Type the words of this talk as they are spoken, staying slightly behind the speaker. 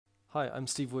Hi, I'm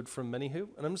Steve Wood from ManyWho,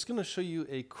 and I'm just going to show you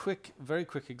a very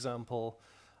quick example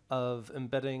of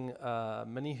embedding a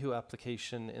ManyWho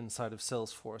application inside of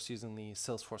Salesforce using the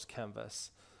Salesforce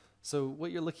canvas. So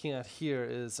what you're looking at here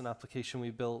is an application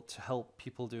we built to help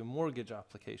people do mortgage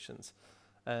applications.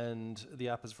 And the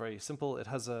app is very simple. It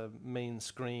has a main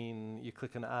screen, you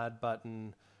click an add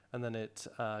button, and then it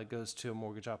goes to a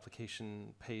mortgage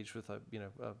application page with a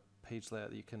page layout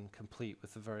that you can complete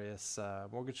with the various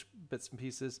mortgage bits and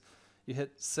pieces. You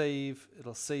hit save,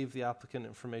 it'll save the applicant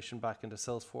information back into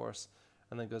Salesforce,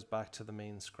 and then goes back to the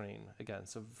main screen again.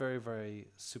 So very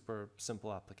super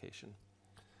simple application.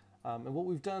 And what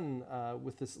we've done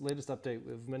with this latest update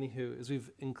with ManyWho is we've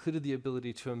included the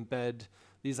ability to embed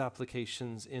these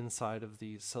applications inside of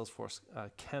the Salesforce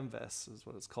canvas, is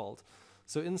what it's called.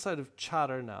 So inside of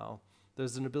Chatter now,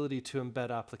 there's an ability to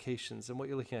embed applications. And what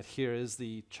you're looking at here is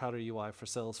the Chatter UI for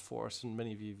Salesforce. And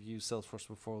many of you have used Salesforce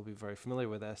before will be very familiar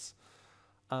with this.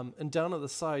 And down at the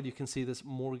side, you can see this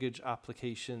mortgage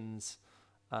applications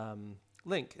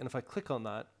link. And if I click on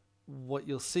that, what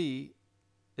you'll see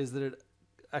is that it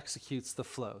executes the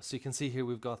flow. So you can see here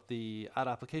we've got the add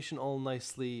application all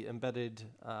nicely embedded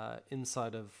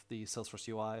inside of the Salesforce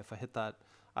UI. If I hit that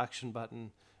action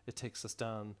button, it takes us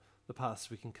down the paths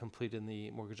we can complete in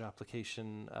the mortgage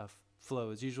application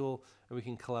flow as usual, and we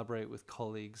can collaborate with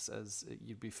colleagues as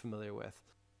you'd be familiar with.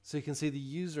 So you can see the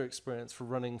user experience for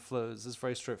running flows is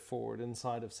very straightforward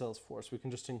inside of Salesforce. We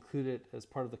can just include it as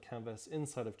part of the canvas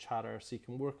inside of Chatter, so you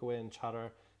can work away in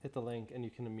Chatter, hit the link, and you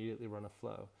can immediately run a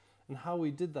flow. And how we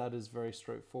did that is very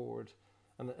straightforward,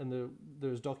 and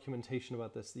there's documentation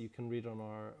about this that you can read on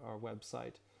our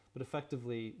website. But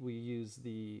effectively, we use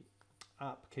the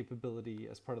app capability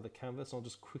as part of the canvas. I'll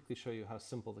just quickly show you how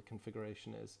simple the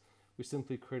configuration is. We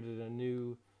simply created a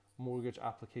new mortgage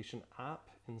application app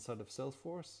inside of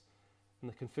Salesforce, and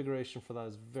the configuration for that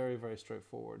is very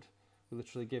straightforward. We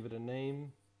literally gave it a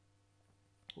name,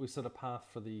 we set a path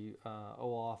for the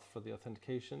OAuth for the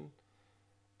authentication,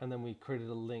 and then we created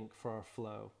a link for our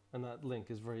flow, and that link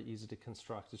is very easy to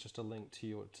construct. It's just a link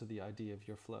to the ID of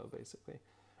your flow, basically.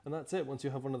 And that's it. Once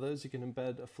you have one of those, you can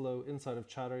embed a flow inside of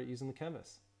Chatter using the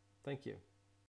canvas. Thank you.